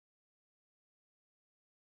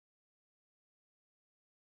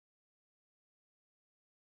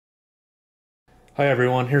Hi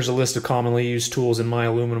everyone, here's a list of commonly used tools in my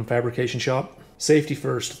aluminum fabrication shop. Safety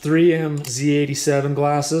first, 3M Z87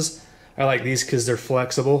 glasses. I like these because they're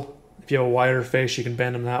flexible. If you have a wider face, you can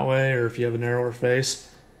bend them that way, or if you have a narrower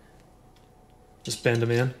face, just bend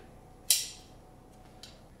them in.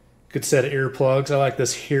 Good set of earplugs. I like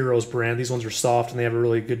this Heroes brand. These ones are soft and they have a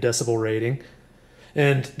really good decibel rating.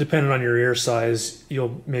 And depending on your ear size,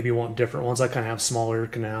 you'll maybe want different ones. I kind of have smaller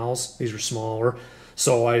canals. These are smaller.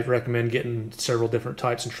 So I recommend getting several different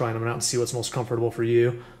types and trying them out and see what's most comfortable for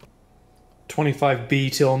you. 25B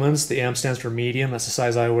Tillmans, the M stands for medium, that's the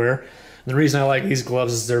size I wear. And the reason I like these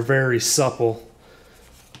gloves is they're very supple.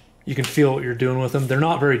 You can feel what you're doing with them. They're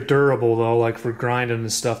not very durable though, like for grinding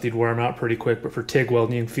and stuff, you'd wear them out pretty quick, but for TIG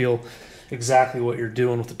welding, you can feel exactly what you're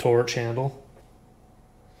doing with the torch handle.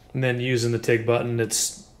 And then using the TIG button,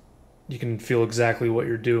 you can feel exactly what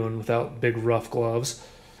you're doing without big rough gloves.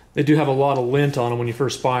 They do have a lot of lint on them when you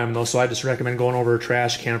first buy them though, so I just recommend going over a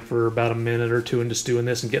trash can for about a minute or two and just doing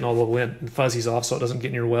this and getting all the lint and fuzzies off so it doesn't get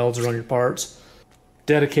in your welds or on your parts.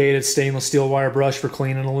 Dedicated stainless steel wire brush for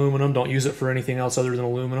cleaning aluminum. Don't use it for anything else other than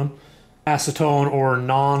aluminum. Acetone or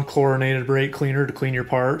non-chlorinated brake cleaner to clean your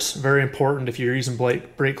parts. Very important if you're using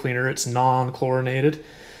brake cleaner, it's non-chlorinated.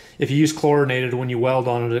 If you use chlorinated when you weld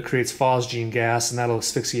on it, it creates phosgene gas and that'll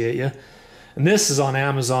asphyxiate you. And this is on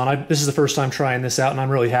Amazon. This is the first time trying this out and I'm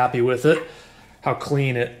really happy with it. How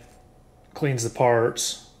clean it cleans the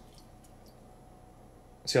parts.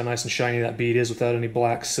 See how nice and shiny that bead is without any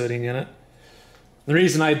black sooting in it. The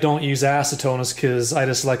reason I don't use acetone is because I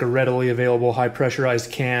just like a readily available high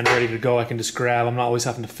pressurized can ready to go. I can just grab. I'm not always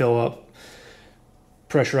having to fill up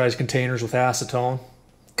pressurized containers with acetone.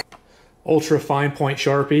 Ultra fine point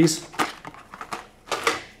Sharpies.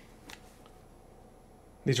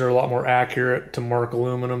 These are a lot more accurate to mark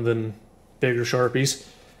aluminum than bigger Sharpies.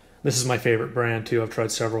 This is my favorite brand too. I've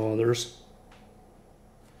tried several others.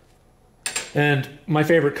 And my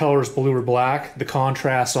favorite color is blue or black. The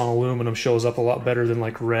contrast on aluminum shows up a lot better than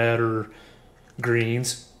like red or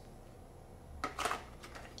greens.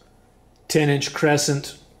 10-inch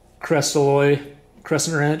Crescent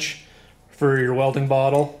Wrench for your welding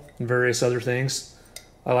bottle and various other things.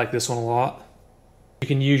 I like this one a lot. You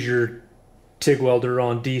can use your TIG welder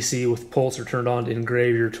on DC with pulser turned on to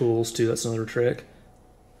engrave your tools too. That's another trick.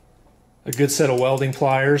 A good set of welding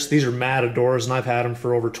pliers. These are Matadors and I've had them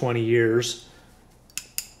for over 20 years.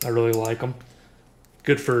 I really like them.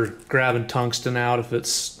 Good for grabbing tungsten out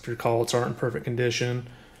if your collets aren't in perfect condition.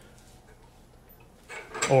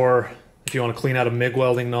 Or if you want to clean out a MIG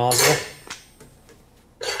welding nozzle.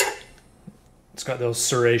 It's got those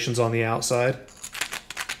serrations on the outside.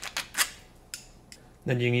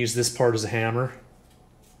 Then you can use this part as a hammer.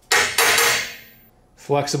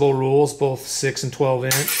 Flexible rules, both 6 and 12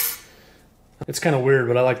 inch. It's kind of weird,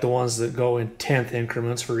 but I like the ones that go in 1/10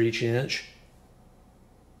 increments for each inch.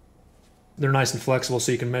 They're nice and flexible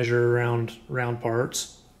so you can measure around round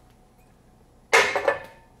parts.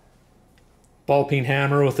 Ball peen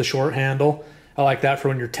hammer with a short handle. I like that for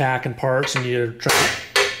when you're tacking parts and you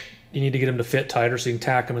need to get them to fit tighter so you can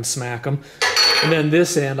tack them and smack them. And then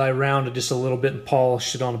this end I rounded just a little bit and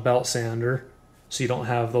polished it on a belt sander so you don't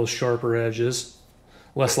have those sharper edges.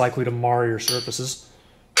 Less likely to mar your surfaces.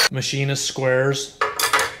 Machinist squares.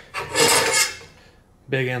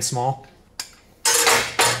 Big and small.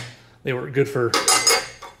 They work good for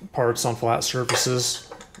parts on flat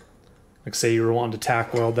surfaces. Like say you were wanting to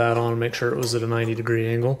tack weld that on and make sure it was at a 90-degree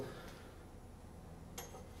angle.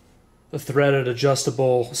 The threaded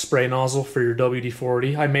adjustable spray nozzle for your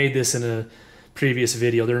WD-40. I made this in a previous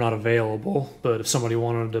video. They're not available, but if somebody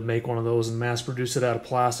wanted to make one of those and mass produce it out of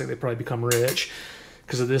plastic, they'd probably become rich.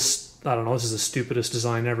 Because of this, I don't know, this is the stupidest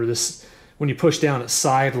design ever. This, when you push down, it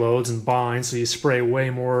side loads and binds, so you spray way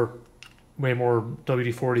more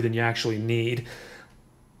WD-40 than you actually need.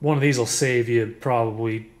 One of these will save you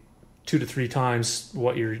probably 2 to 3 times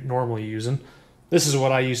what you're normally using. This is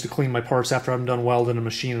what I use to clean my parts after I'm done welding a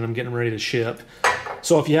machine and I'm getting ready to ship.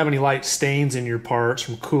 So if you have any light stains in your parts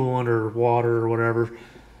from coolant or water or whatever,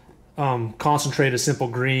 Concentrated Simple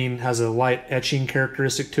Green has a light etching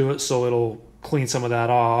characteristic to it, so it'll clean some of that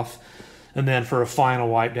off. And then for a final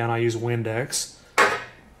wipe down, I use Windex.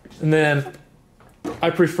 And then I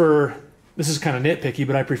prefer, this is kind of nitpicky,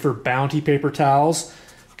 but I prefer Bounty paper towels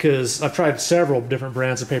because I've tried several different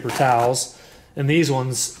brands of paper towels, and these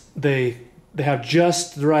ones, they have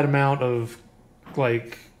just the right amount of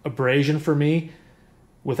like abrasion for me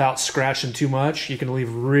without scratching too much. You can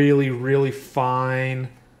leave really fine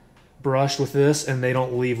brushed with this and they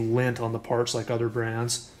don't leave lint on the parts like other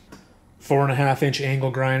brands. 4.5-inch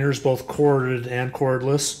angle grinders, both corded and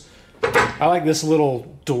cordless. I like this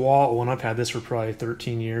little DeWalt one. I've had this for probably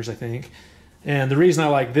 13 years, I think. And the reason I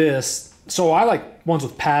like this, so I like ones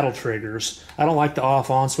with paddle triggers. I don't like the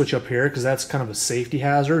off-on switch up here because that's kind of a safety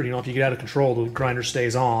hazard. You know, if you get out of control, the grinder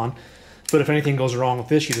stays on. But if anything goes wrong with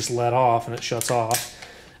this, you just let off and it shuts off.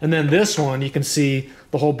 And then this one, you can see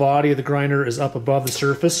the whole body of the grinder is up above the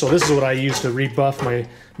surface. So this is what I use to rebuff my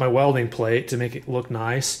welding plate to make it look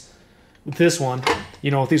nice. With this one, you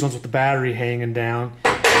know, with these ones with the battery hanging down,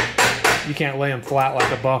 you can't lay them flat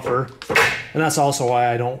like a buffer. And that's also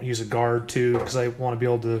why I don't use a guard too, because I want to be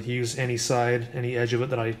able to use any side, any edge of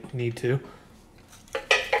it that I need to.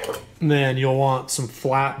 And then you'll want some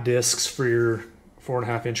flat discs for your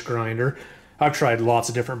 4.5-inch grinder. I've tried lots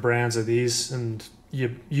of different brands of these, and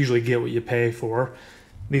you usually get what you pay for.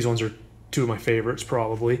 These ones are two of my favorites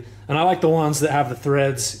probably. And I like the ones that have the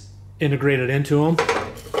threads integrated into them,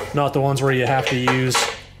 not the ones where you have to use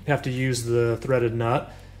the threaded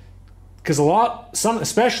nut. Because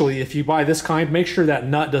especially if you buy this kind, make sure that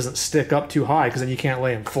nut doesn't stick up too high, because then you can't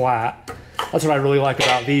lay them flat. That's what I really like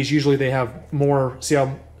about these. Usually they have more, see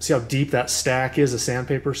how deep that stack is of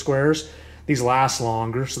sandpaper squares? These last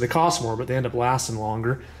longer, so they cost more, but they end up lasting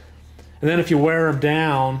longer. And then if you wear them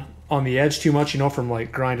down on the edge too much, you know, from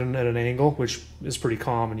like grinding at an angle, which is pretty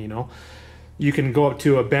common, you know, you can go up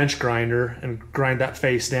to a bench grinder and grind that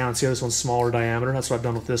face down. See how this one's smaller diameter? That's what I've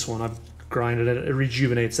done with this one. I've grinded it. It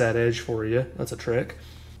rejuvenates that edge for you. That's a trick.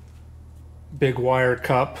 Big wire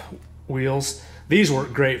cup wheels. These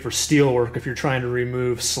work great for steel work if you're trying to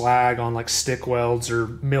remove slag on like stick welds or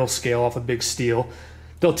mill scale off a big steel.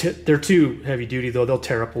 They're too heavy duty though. They'll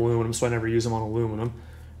tear up aluminum, so I never use them on aluminum.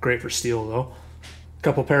 Great for steel though. A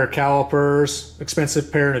couple pair of calipers,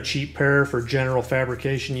 expensive pair and a cheap pair for general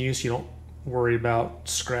fabrication use. You don't worry about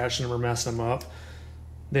scratching them or messing them up.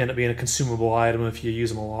 They end up being a consumable item if you use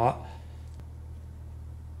them a lot.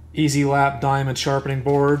 Easy lap diamond sharpening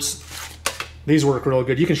boards. These work real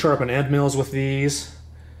good. You can sharpen end mills with these,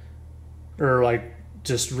 or like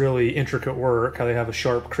just really intricate work, how they have a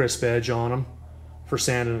sharp crisp edge on them for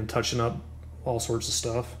sanding and touching up all sorts of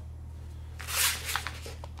stuff.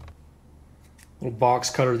 Little box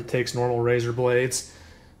cutter that takes normal razor blades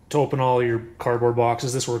to open all your cardboard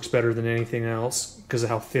boxes. This works better than anything else because of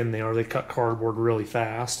how thin they are. They cut cardboard really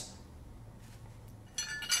fast.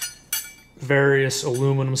 Various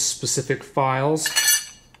aluminum specific files.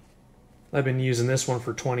 I've been using this one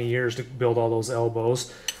for 20 years to build all those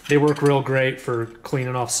elbows. They work real great for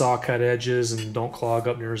cleaning off saw cut edges and don't clog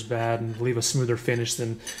up near as bad and leave a smoother finish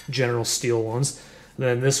than general steel ones.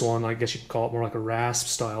 Then this one, I guess you could call it more like a rasp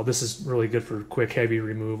style. This is really good for quick, heavy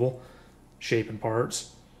removal, shaping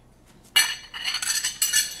parts.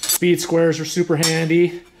 Speed squares are super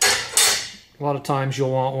handy. A lot of times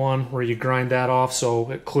you'll want one where you grind that off so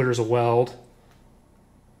it clears a weld.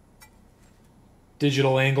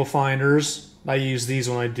 Digital angle finders. I use these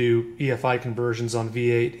when I do EFI conversions on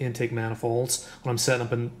V8 intake manifolds, when I'm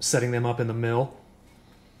setting them up in the mill.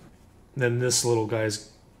 And then this little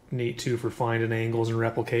guy's neat too for finding angles and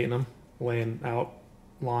replicating them, laying out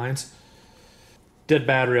lines. Dead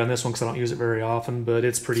battery on this one because I don't use it very often, but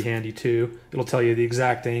it's pretty handy too. It'll tell you the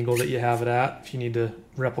exact angle that you have it at if you need to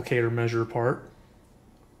replicate or measure a part.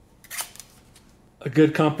 A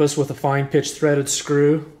good compass with a fine pitch threaded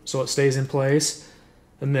screw so it stays in place.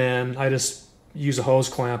 And then I just use a hose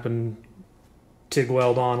clamp and TIG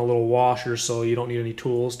weld on a little washer so you don't need any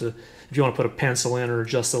tools to, if you want to put a pencil in or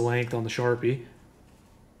adjust the length on the Sharpie.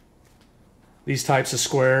 These types of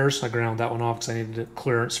squares, I ground that one off because I needed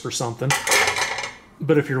clearance for something.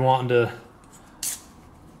 But if you're wanting to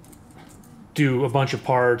do a bunch of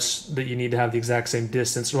parts that you need to have the exact same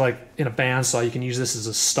distance, or like in a bandsaw, you can use this as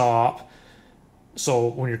a stop. So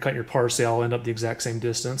when you're cutting your parts, they all end up the exact same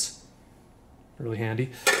distance. Really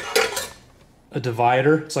handy. A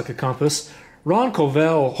divider, it's like a compass. Ron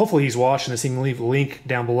Covell, hopefully he's watching this, he can leave a link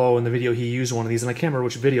down below in the video he used one of these, and I can't remember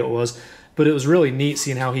which video it was, but it was really neat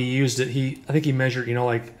seeing how he used it. I think he measured, you know,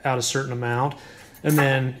 like out a certain amount, and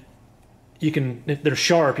then you can, if they're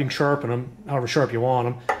sharp, you can sharpen them however sharp you want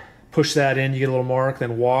them. Push that in, you get a little mark,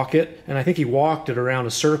 then walk it, and I think he walked it around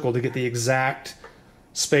a circle to get the exact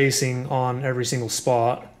spacing on every single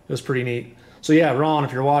spot. It was pretty neat. So yeah, Ron,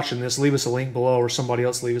 if you're watching this, leave us a link below, or somebody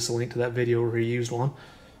else leave us a link to that video where he used one.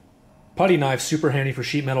 Putty knife, super handy for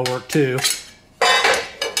sheet metal work too.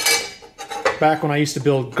 Back when I used to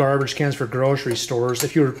build garbage cans for grocery stores,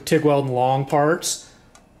 if you were TIG welding long parts,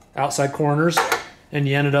 outside corners, and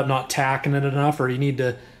you ended up not tacking it enough, or you need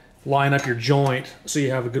to line up your joint so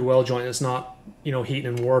you have a good weld joint that's not, you know, heating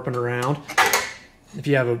and warping around. If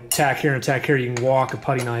you have a tack here and a tack here, you can walk a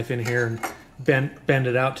putty knife in here and bend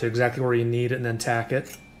it out to exactly where you need it and then tack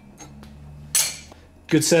it.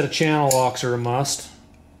 Good set of channel locks are a must.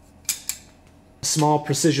 Small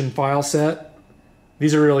precision file set.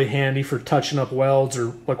 These are really handy for touching up welds,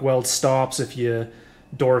 or like weld stops if you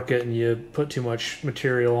dork it and you put too much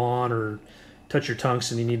material on or touch your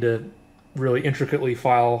tungsten. You need to really intricately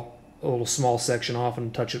file a little small section off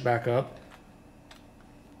and touch it back up.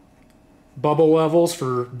 Bubble levels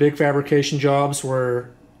for big fabrication jobs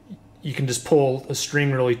where you can just pull a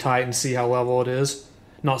string really tight and see how level it is.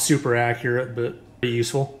 Not super accurate, but pretty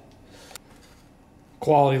useful.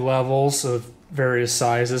 Quality levels of various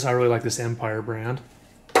sizes. I really like this Empire brand.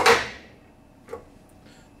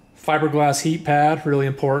 Fiberglass heat pad, really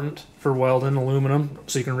important for welding aluminum,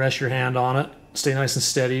 so you can rest your hand on it. Stay nice and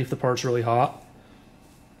steady if the part's really hot.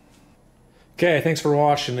 Okay, thanks for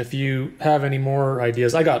watching. If you have any more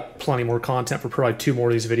ideas, I got plenty more content for probably 2 more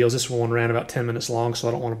of these videos. This one ran about 10 minutes long, so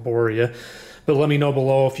I don't want to bore you. But let me know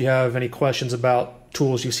below if you have any questions about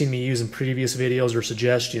tools you've seen me use in previous videos or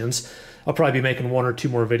suggestions. I'll probably be making 1 or 2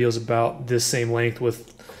 more videos about this same length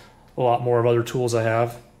with a lot more of other tools I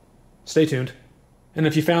have. Stay tuned. And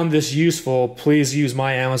if you found this useful, please use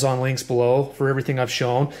my Amazon links below for everything I've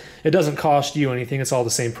shown. It doesn't cost you anything, it's all the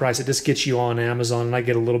same price. It just gets you on Amazon, and I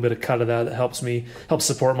get a little bit of cut of that that helps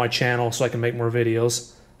support my channel so I can make more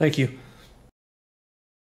videos. Thank you.